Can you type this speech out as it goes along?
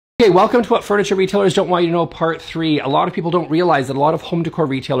Okay, welcome to What Furniture Retailers Don't Want You to Know Part 3. A lot of people don't realize that a lot of home decor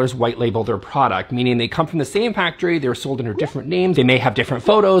retailers white label their product, meaning they come from the same factory, they're sold under different names, they may have different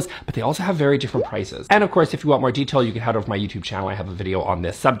photos, but they also have very different prices. And of course, if you want more detail, you can head over to my YouTube channel. I have a video on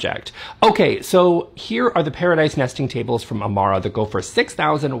this subject. Okay, so here are the Paradise nesting tables from Amara that go for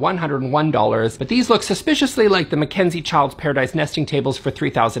 $6,101, but these look suspiciously like the Mackenzie Childs Paradise nesting tables for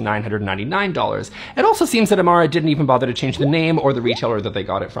 $3,999. It also seems that Amara didn't even bother to change the name or the retailer that they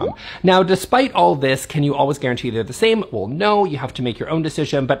got it from. Now, despite all this, can you always guarantee they're the same? Well, no, you have to make your own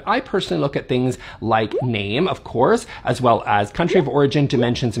decision, but I personally look at things like name, of course, as well as country of origin,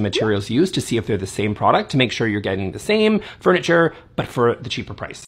 dimensions, and materials used to see if they're the same product, to make sure you're getting the same furniture, but for the cheaper price.